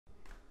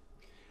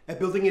At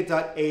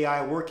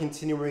BuildingIt.ai, we're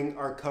continuing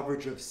our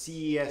coverage of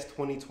CES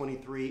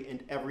 2023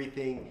 and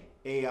everything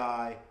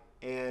AI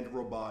and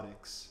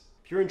robotics.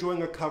 If you're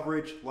enjoying our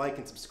coverage, like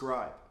and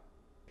subscribe.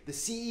 The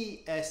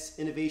CES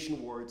Innovation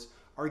Awards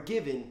are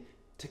given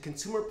to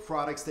consumer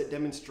products that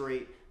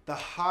demonstrate the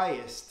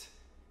highest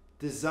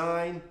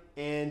design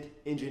and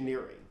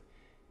engineering.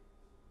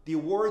 The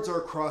awards are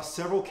across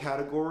several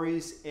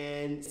categories,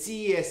 and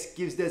CES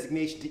gives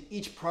designation to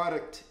each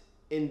product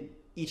in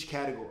each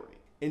category.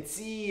 And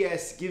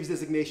CES gives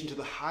designation to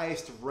the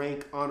highest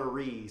rank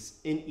honorees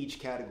in each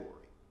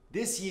category.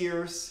 This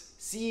year's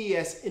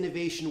CES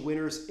Innovation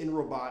winners in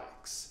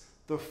robotics.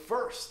 The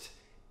first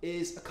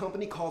is a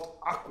company called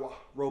Aqua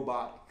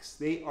Robotics.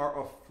 They are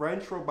a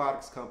French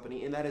robotics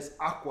company, and that is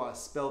Aqua,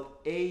 spelled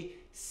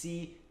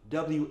A-C-W-A,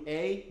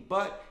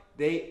 but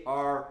they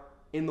are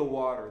in the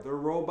water. Their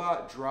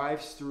robot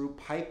drives through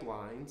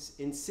pipelines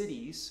in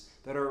cities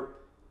that are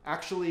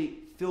actually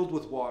filled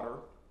with water.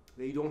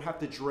 They don't have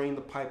to drain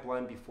the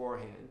pipeline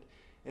beforehand.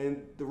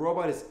 And the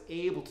robot is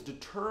able to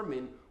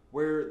determine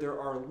where there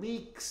are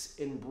leaks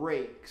and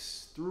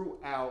breaks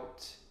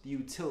throughout the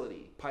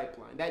utility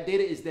pipeline. That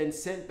data is then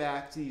sent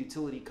back to the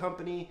utility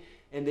company,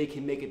 and they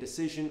can make a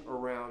decision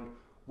around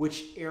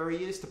which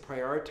areas to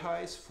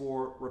prioritize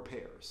for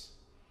repairs.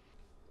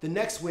 The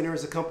next winner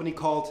is a company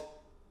called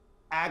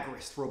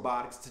Agrist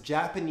Robotics. It's a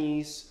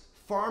Japanese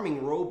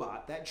farming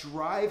robot that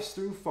drives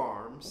through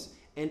farms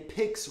and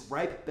picks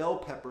ripe bell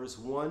peppers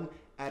one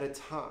at a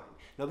time.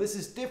 Now, this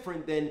is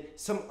different than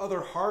some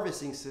other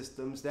harvesting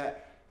systems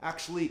that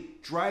actually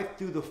drive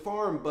through the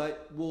farm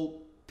but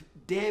will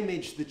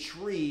damage the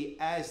tree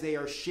as they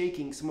are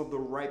shaking some of the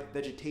ripe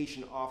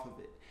vegetation off of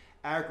it.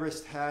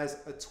 Agrist has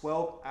a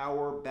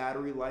 12-hour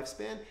battery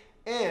lifespan,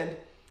 and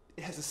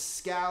it has a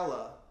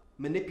Scala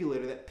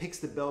manipulator that picks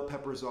the bell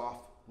peppers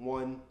off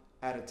one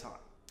at a time.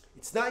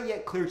 It's not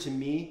yet clear to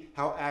me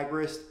how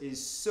Agrist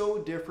is so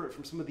different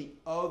from some of the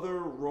other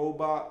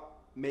robot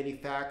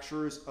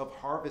manufacturers of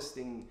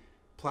harvesting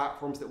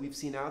platforms that we've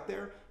seen out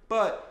there,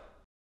 but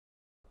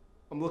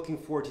I'm looking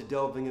forward to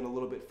delving in a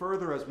little bit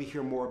further as we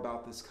hear more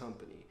about this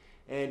company.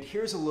 And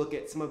here's a look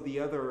at some of the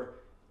other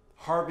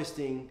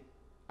harvesting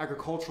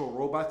agricultural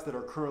robots that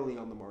are currently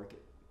on the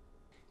market.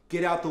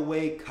 Get out the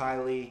way,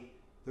 Kylie.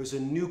 There's a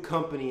new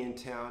company in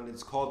town.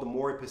 It's called the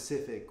Mori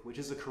Pacific, which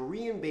is a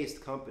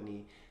Korean-based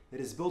company that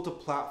has built a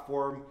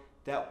platform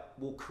that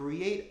will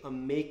create a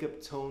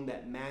makeup tone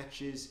that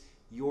matches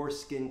your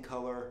skin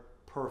color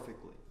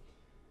perfectly.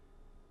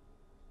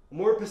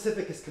 Mori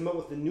Pacific has come up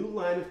with a new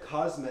line of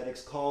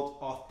cosmetics called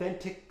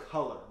Authentic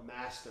Color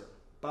Master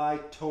by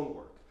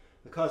Tonework.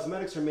 The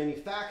cosmetics are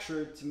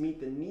manufactured to meet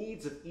the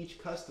needs of each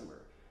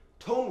customer.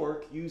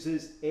 Tonework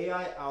uses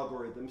AI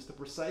algorithms to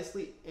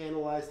precisely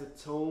analyze the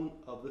tone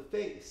of the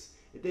face.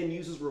 It then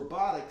uses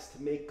robotics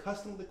to make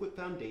custom liquid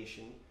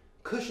foundation,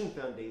 cushion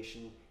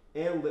foundation,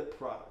 and lip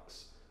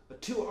products. A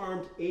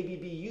two-armed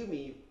ABB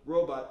Yumi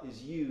robot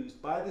is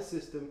used by the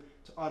system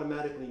to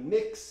automatically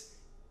mix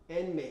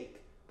and make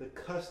the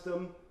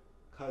custom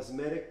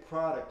cosmetic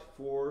product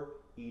for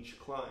each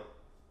client.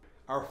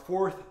 Our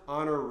fourth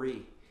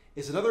honoree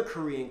is another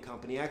Korean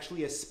company,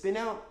 actually a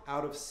spin-out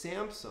out of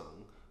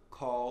Samsung,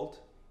 called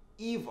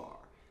Evar,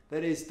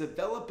 that is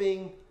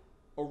developing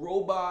a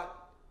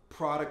robot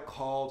product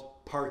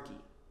called Parky.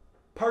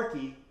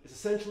 Parky is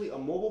essentially a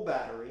mobile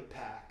battery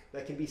pack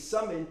that can be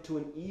summoned to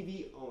an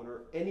EV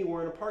owner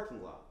anywhere in a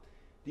parking lot.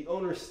 The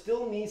owner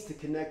still needs to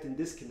connect and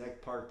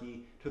disconnect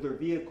Parky to their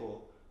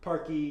vehicle.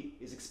 Parky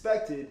is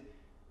expected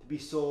to be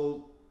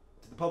sold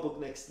to the public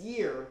next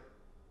year,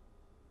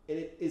 and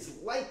it is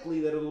likely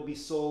that it will be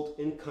sold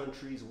in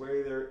countries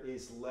where there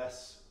is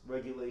less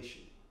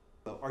regulation.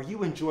 Are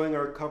you enjoying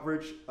our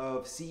coverage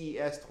of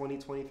CES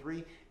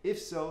 2023? If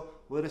so,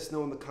 let us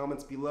know in the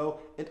comments below,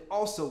 and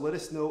also let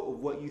us know of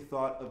what you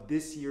thought of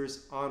this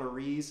year's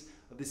honorees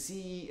of the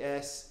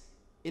CES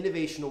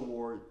Innovation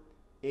Award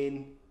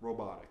in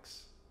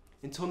robotics.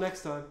 Until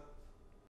next time.